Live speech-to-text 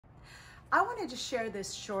I wanted to share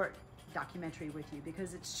this short documentary with you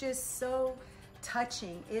because it's just so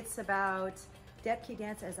touching. It's about Dabke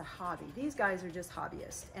dance as a hobby. These guys are just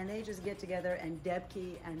hobbyists and they just get together and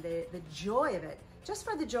Dabke, and the joy of it, just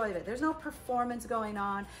for the joy of it. There's no performance going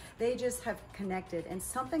on. They just have connected. And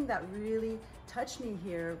something that really touched me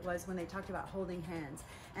here was when they talked about holding hands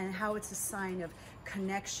and how it's a sign of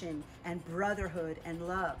connection and brotherhood and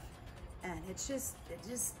love. And it's just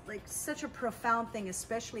like such a profound thing,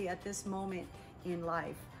 especially at this moment in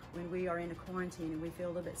life when we are in a quarantine and we feel a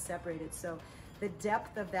little bit separated. So the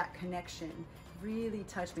depth of that connection really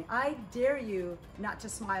touched me. I dare you not to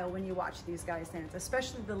smile when you watch these guys dance,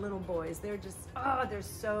 especially the little boys. They're just, oh, they're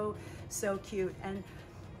so cute. And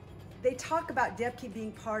they talk about Dabke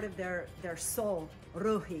being part of their soul,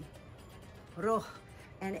 ruhi, ruh.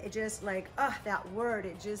 And it just like, that word,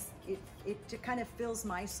 it just kind of fills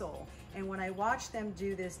my soul. And when I watch them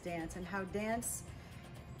do this dance and how dance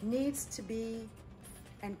needs to be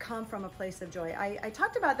and come from a place of joy. I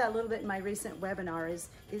talked about that a little bit in my recent webinar.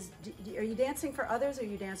 Are you dancing for others or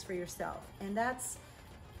you dance for yourself? And that's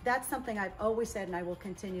something I've always said, and I will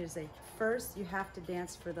continue to say. First, you have to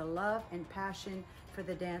dance for the love and passion for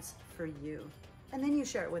the dance for you. And then you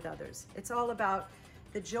share it with others. It's all about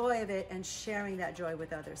the joy of it and sharing that joy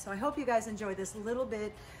with others. So I hope you guys enjoy this little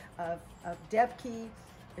bit of Dabke.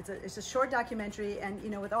 It's a short documentary, and you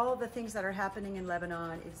know, with all the things that are happening in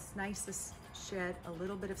Lebanon, it's nice to shed a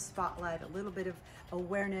little bit of spotlight, a little bit of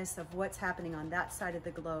awareness of what's happening on that side of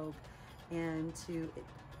the globe, and to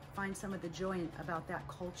find some of the joy about that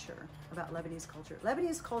culture, about Lebanese culture.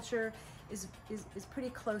 Lebanese culture is pretty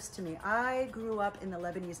close to me. I grew up in the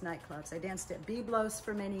Lebanese nightclubs. I danced at Biblos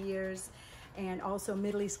for many years, and also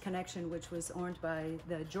Middle East Connection, which was owned by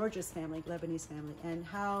the Georges family, Lebanese family, and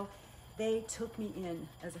how they took me in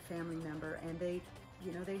as a family member, and they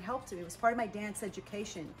helped me. It was part of my dance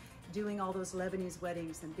education, doing all those Lebanese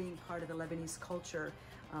weddings and being part of the Lebanese culture.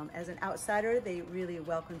 As an outsider, they really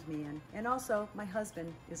welcomed me in. And also, my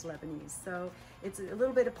husband is Lebanese. So it's a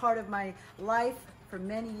little bit a part of my life for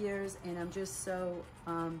many years, and I'm just so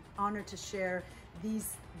honored to share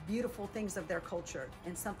these beautiful things of their culture,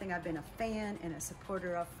 and something I've been a fan and a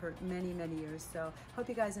supporter of for many, many years. So hope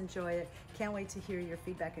you guys enjoy it. Can't wait to hear your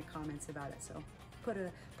feedback and comments about it. So put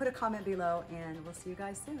a comment below, and we'll see you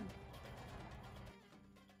guys soon.